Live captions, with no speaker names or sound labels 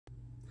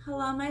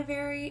Hello, my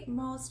very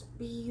most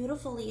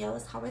beautiful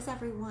Leos. How is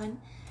everyone?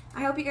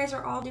 I hope you guys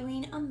are all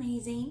doing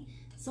amazing.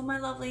 So, my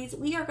lovelies,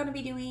 we are going to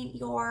be doing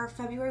your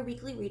February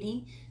weekly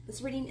reading.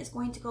 This reading is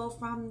going to go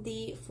from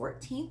the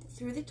 14th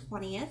through the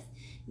 20th.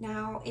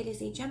 Now, it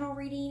is a general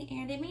reading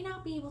and it may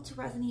not be able to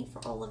resonate for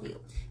all of you.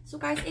 So,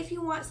 guys, if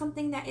you want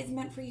something that is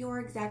meant for your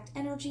exact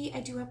energy, I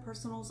do have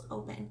personals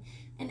open.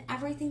 And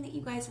everything that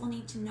you guys will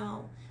need to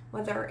know,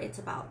 whether it's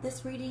about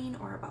this reading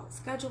or about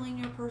scheduling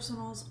your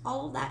personals,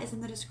 all of that is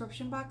in the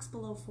description box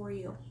below for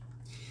you.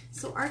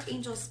 So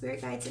archangels,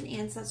 spirit guides, and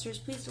ancestors,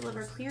 please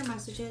deliver clear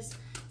messages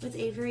with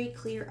a very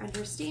clear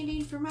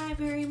understanding for my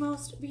very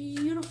most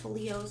beautiful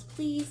Leos.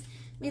 Please,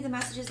 may the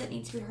messages that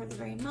need to be heard the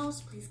very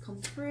most, please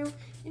come through.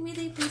 And may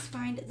they please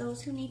find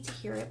those who need to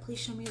hear it. Please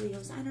show me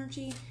Leo's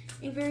energy,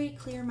 a very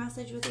clear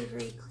message with a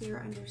very clear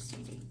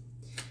understanding.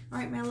 All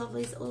right, my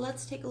lovelies,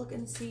 let's take a look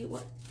and see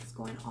what is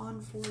going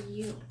on for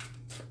you.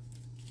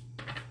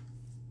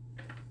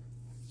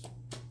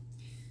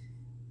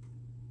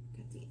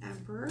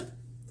 Emperor,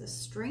 the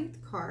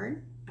Strength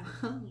card,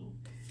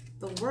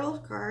 the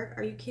World card,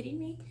 are you kidding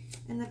me?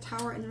 And the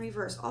Tower in the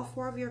reverse. All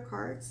four of your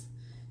cards,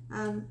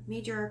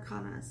 major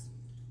arcanas.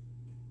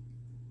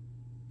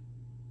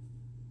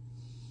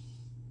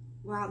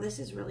 Wow, this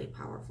is really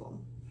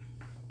powerful.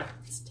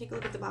 Let's take a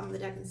look at the bottom of the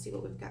deck and see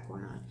what we've got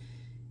going on.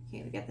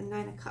 Okay, we got the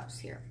Nine of Cups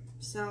here.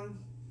 So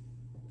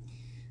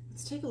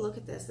let's take a look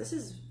at this. This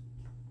is,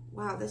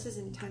 wow, this is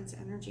intense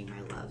energy,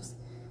 my loves.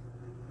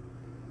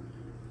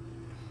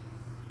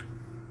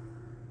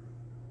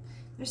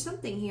 There's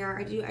something here.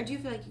 I do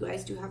feel like you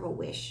guys do have a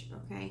wish,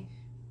 okay?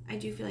 I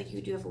do feel like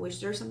you do have a wish.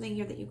 There's something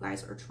here that you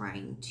guys are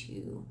trying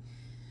to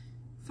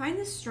find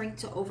the strength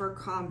to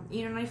overcome.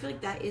 You know, and I feel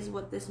like that is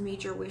what this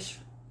major wish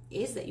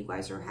is that you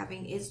guys are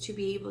having, is to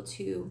be able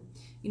to,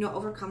 you know,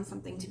 overcome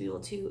something, to be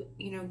able to,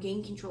 you know,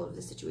 gain control of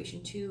the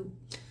situation, to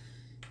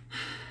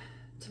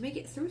make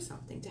it through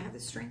something, to have the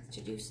strength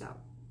to do so.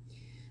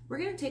 We're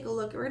going to take a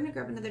look, we're going to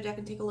grab another deck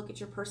and take a look at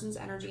your person's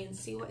energy and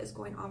see what is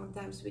going on with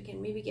them so we can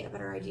maybe get a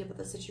better idea about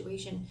the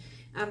situation.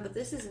 But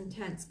this is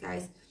intense,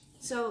 guys.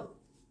 So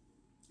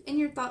in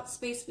your thought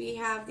space, we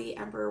have the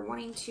Emperor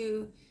wanting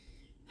to,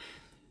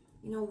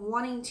 you know,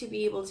 wanting to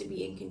be able to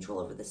be in control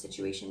over the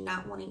situation,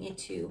 not wanting it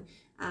to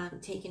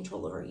take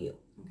control over you,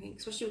 okay?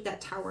 Especially with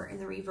that Tower in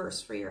the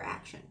reverse for your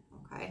action,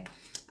 okay?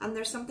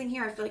 There's something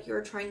here, I feel like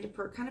you're trying to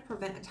kind of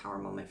prevent a Tower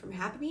moment from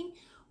happening,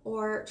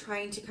 or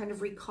trying to kind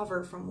of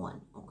recover from one,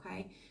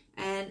 okay?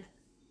 And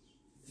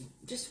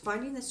just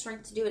finding the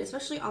strength to do it,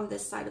 especially on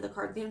this side of the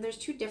card. You know, there's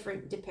two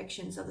different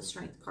depictions of the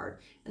Strength card.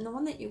 And the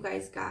one that you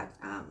guys got,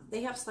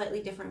 they have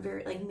slightly different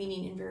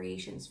meaning and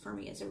variations for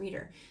me as a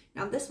reader.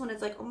 Now, this one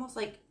is like almost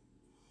like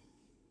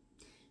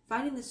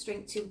finding the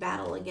strength to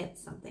battle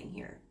against something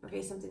here,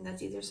 okay? Something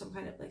that's either some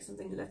kind of like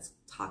something that's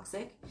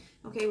toxic,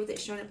 okay, with it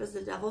showing up as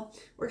the devil,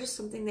 or just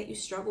something that you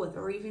struggle with,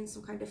 or even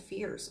some kind of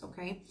fears,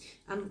 okay?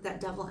 With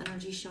that devil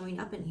energy showing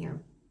up in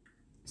here.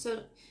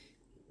 So,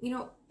 you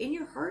know, in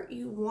your heart,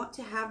 you want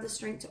to have the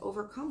strength to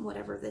overcome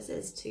whatever this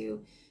is,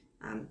 to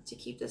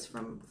keep this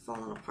from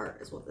falling apart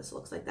is what this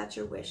looks like. That's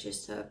your wish,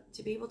 is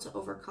to be able to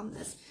overcome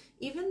this.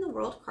 Even the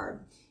World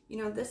card, you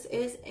know, this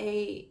is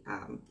a,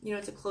 you know,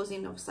 it's a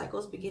closing of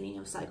cycles, beginning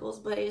of cycles,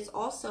 but it's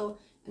also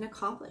an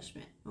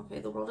accomplishment, okay?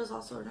 The World is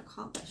also an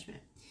accomplishment.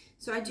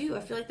 So I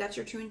feel like that's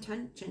your true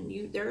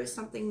intention. There is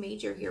something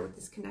major here with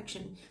this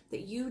connection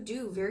that you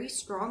do very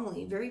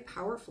strongly, very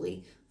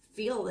powerfully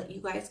feel that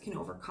you guys can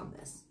overcome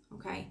this,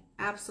 okay?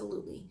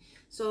 Absolutely.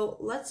 So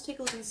let's take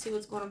a look and see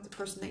what's going on with the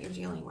person that you're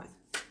dealing with.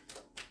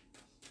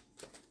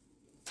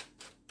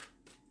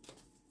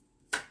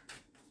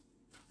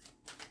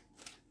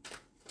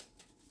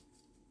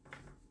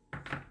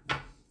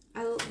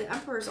 The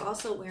Emperor is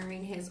also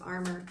wearing his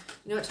armor.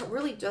 You know, it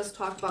really does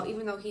talk about,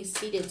 even though he's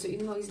seated, so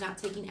even though he's not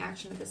taking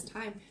action at this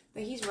time,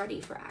 that he's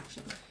ready for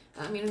action.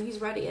 You know,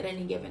 he's ready at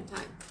any given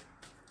time.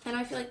 And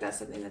I feel like that's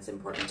something that's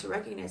important to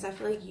recognize. I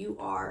feel like you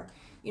are,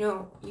 you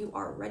know, you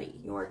are ready.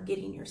 You are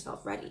getting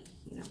yourself ready,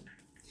 you know.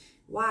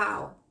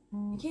 Wow.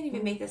 You can't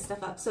even make this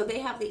stuff up. So they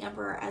have the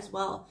Emperor as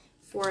well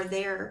for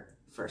their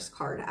first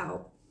card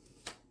out.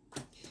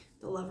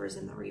 The Lovers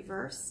in the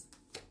reverse.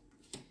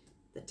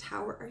 The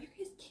Tower. Are you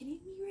guys kidding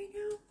me right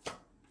now?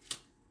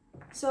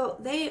 So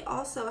they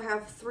also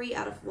have 3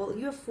 out of, well,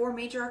 you have 4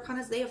 major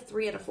arcanas. They have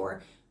 3 out of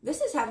 4.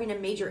 This is having a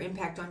major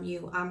impact on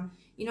you.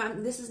 You know,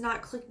 this is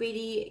not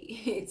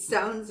clickbaity. It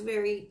sounds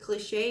very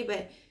cliche,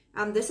 but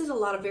this is a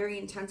lot of very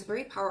intense,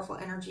 very powerful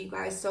energy, you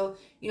guys. So,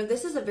 you know,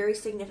 this is a very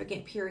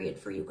significant period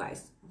for you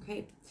guys,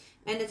 okay?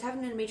 And it's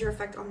having a major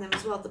effect on them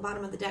as well. At the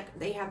bottom of the deck,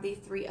 they have the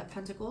 3 of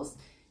Pentacles.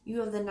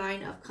 You have the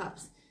 9 of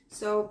Cups.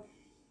 So,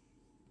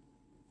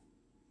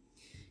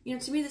 you know,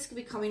 to me, this could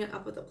be coming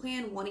up with a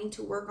plan, wanting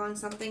to work on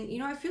something. You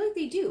know, I feel like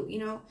they do. You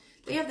know,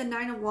 they have the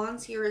 9 of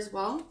Wands here as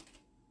well.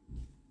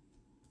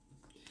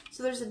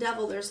 So there's the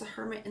Devil, there's the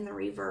Hermit in the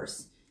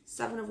reverse,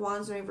 7 of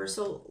Wands in reverse.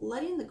 So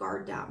letting the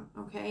guard down,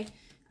 okay?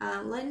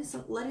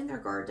 Letting their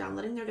guard down,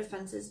 letting their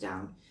defenses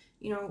down.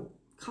 You know,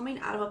 coming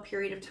out of a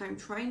period of time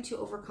trying to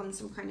overcome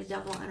some kind of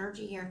devil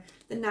energy here.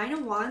 The Nine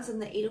of Wands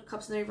and the Eight of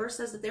Cups in the reverse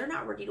says that they're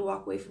not ready to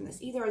walk away from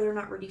this either, or they're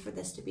not ready for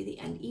this to be the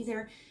end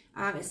either.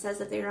 It says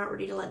that they're not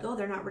ready to let go.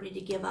 They're not ready to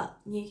give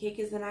up. Okay,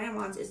 because the Nine of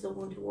Wands is the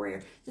wounded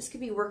warrior. This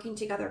could be working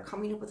together,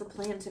 coming up with a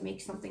plan to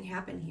make something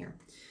happen here.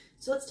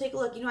 So let's take a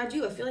look. You know, I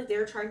feel like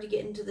they're trying to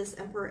get into this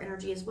Emperor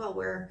energy as well,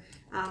 where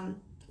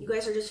you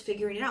guys are just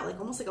figuring it out, like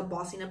almost like a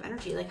bossing up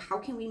energy. Like, how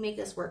can we make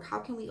this work? How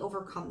can we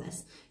overcome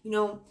this? You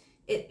know,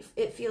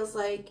 it feels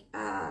like,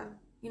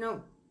 you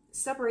know,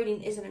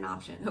 separating isn't an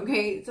option,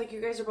 okay? It's like you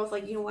guys are both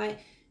like, you know what?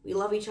 We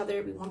love each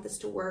other. We want this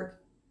to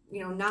work. You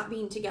know, not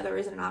being together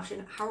isn't an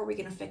option. How are we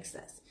going to fix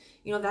this?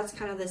 You know, that's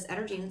kind of this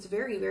energy, and it's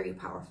very, very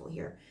powerful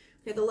here.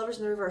 Okay, the Lovers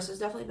in the reverse. There's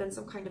definitely been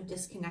some kind of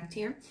disconnect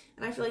here,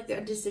 and I feel like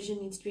a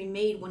decision needs to be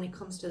made when it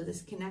comes to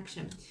this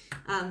connection.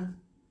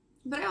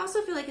 But I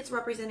also feel like it's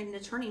representing a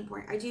turning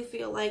point. I do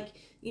feel like,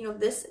 you know,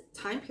 this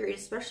time period,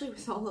 especially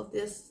with all of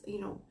this,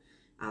 you know,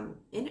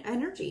 in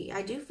energy,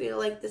 I do feel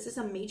like this is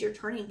a major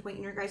turning point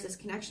in your guys'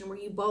 connection, where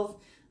you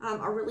both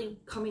are really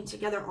coming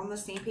together on the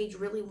same page,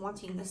 really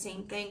wanting the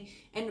same thing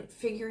and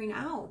figuring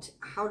out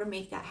how to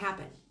make that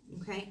happen.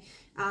 Okay.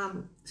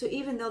 So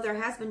even though there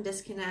has been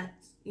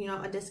disconnect, you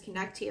know, a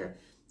disconnect here,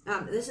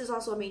 this is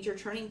also a major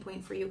turning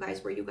point for you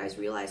guys, where you guys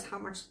realize how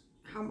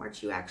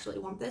much you actually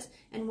want this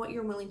and what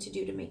you're willing to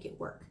do to make it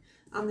work.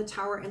 The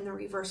Tower in the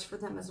reverse for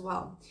them as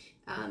well.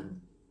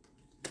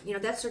 You know,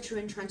 that's their true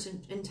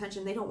intention.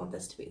 They don't want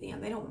this to be the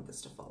end. They don't want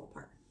this to fall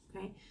apart.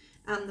 Okay.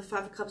 The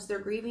Five of Cups, they're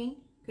grieving.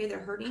 Okay. They're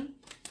hurting.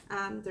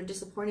 They're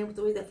disappointed with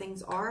the way that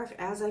things are,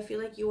 as I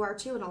feel like you are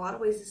too. In a lot of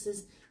ways, this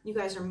is, you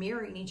guys are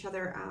mirroring each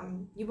other.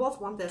 You both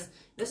want this.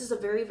 This is a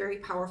very, very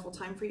powerful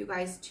time for you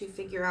guys to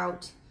figure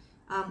out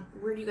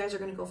where you guys are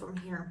going to go from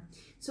here.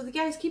 So the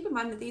guys, keep in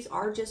mind that these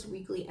are just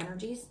weekly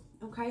energies.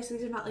 Okay. So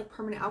these are not like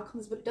permanent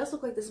outcomes, but it does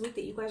look like this week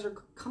that you guys are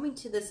coming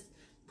to this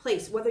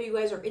place, whether you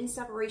guys are in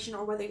separation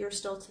or whether you're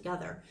still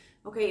together.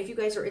 Okay, if you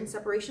guys are in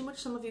separation, which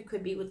some of you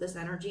could be with this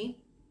energy,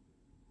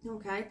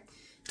 okay,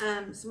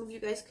 some of you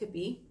guys could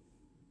be,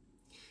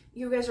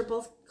 you guys are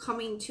both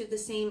coming to the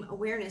same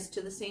awareness,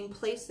 to the same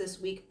place this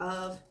week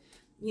of,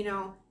 you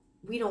know,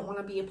 we don't want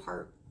to be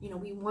apart. You know,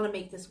 we want to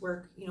make this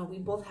work. You know, we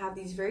both have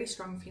these very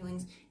strong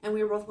feelings, and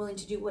we are both willing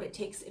to do what it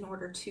takes in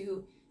order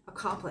to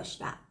accomplish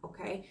that.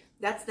 Okay,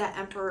 that's that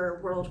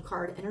Emperor World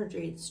card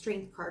energy, the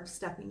Strength card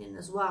stepping in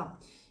as well.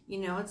 You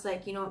know, it's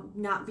like, you know,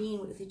 not being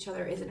with each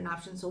other isn't an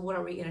option. So what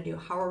are we going to do?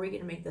 How are we going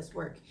to make this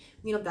work?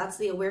 You know, that's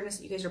the awareness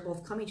that you guys are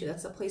both coming to.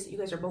 That's the place that you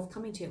guys are both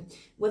coming to.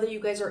 Whether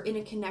you guys are in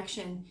a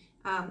connection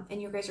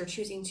and you guys are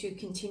choosing to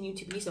continue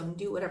to be so and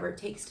do whatever it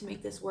takes to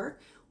make this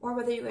work, or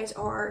whether you guys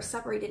are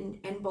separated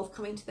and both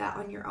coming to that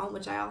on your own,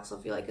 which I also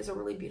feel like is a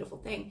really beautiful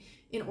thing,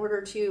 in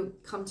order to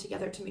come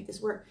together to make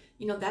this work.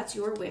 You know, that's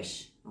your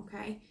wish,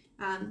 okay?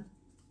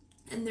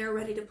 And they're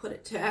ready to put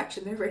it to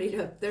action. They're ready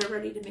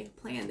to make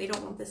a plan. They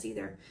don't want this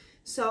either.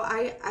 So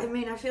I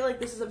mean, I feel like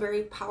this is a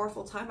very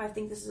powerful time. I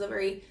think this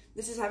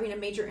is having a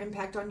major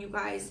impact on you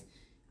guys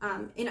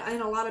in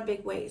a lot of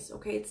big ways.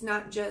 Okay, it's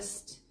not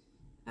just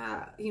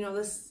you know,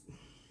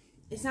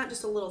 it's not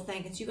just a little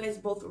thing. It's you guys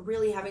both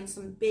really having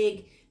some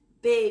big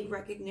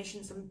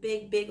recognition, some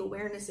big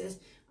awarenesses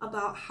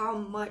about how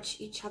much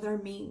each other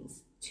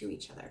means to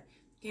each other.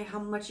 Okay, how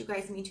much you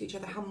guys mean to each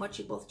other, how much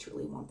you both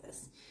truly want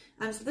this.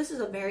 So this is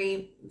a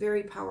very,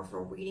 very powerful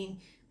reading.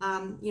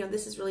 You know,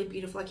 this is really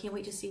beautiful. I can't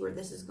wait to see where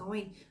this is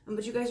going.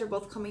 But you guys are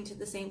both coming to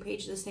the same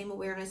page, the same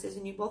awarenesses,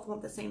 and you both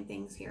want the same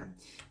things here.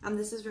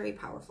 This is very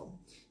powerful.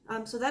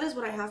 So that is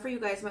what I have for you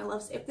guys, my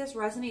loves. If this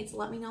resonates,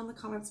 let me know in the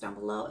comments down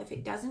below. If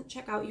it doesn't,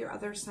 check out your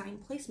other sign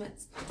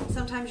placements.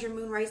 Sometimes your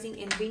moon,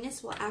 rising, and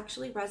Venus will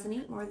actually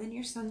resonate more than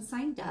your sun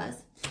sign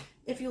does.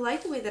 If you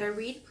like the way that I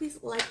read, please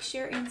like,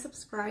 share, and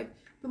subscribe.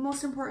 But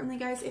most importantly,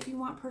 guys, if you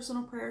want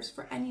personal prayers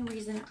for any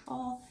reason at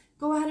all,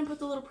 go ahead and put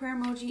the little prayer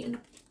emoji in the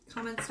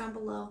comments down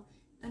below,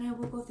 and I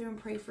will go through and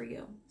pray for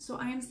you. So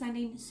I am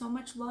sending so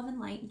much love and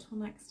light until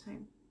next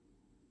time.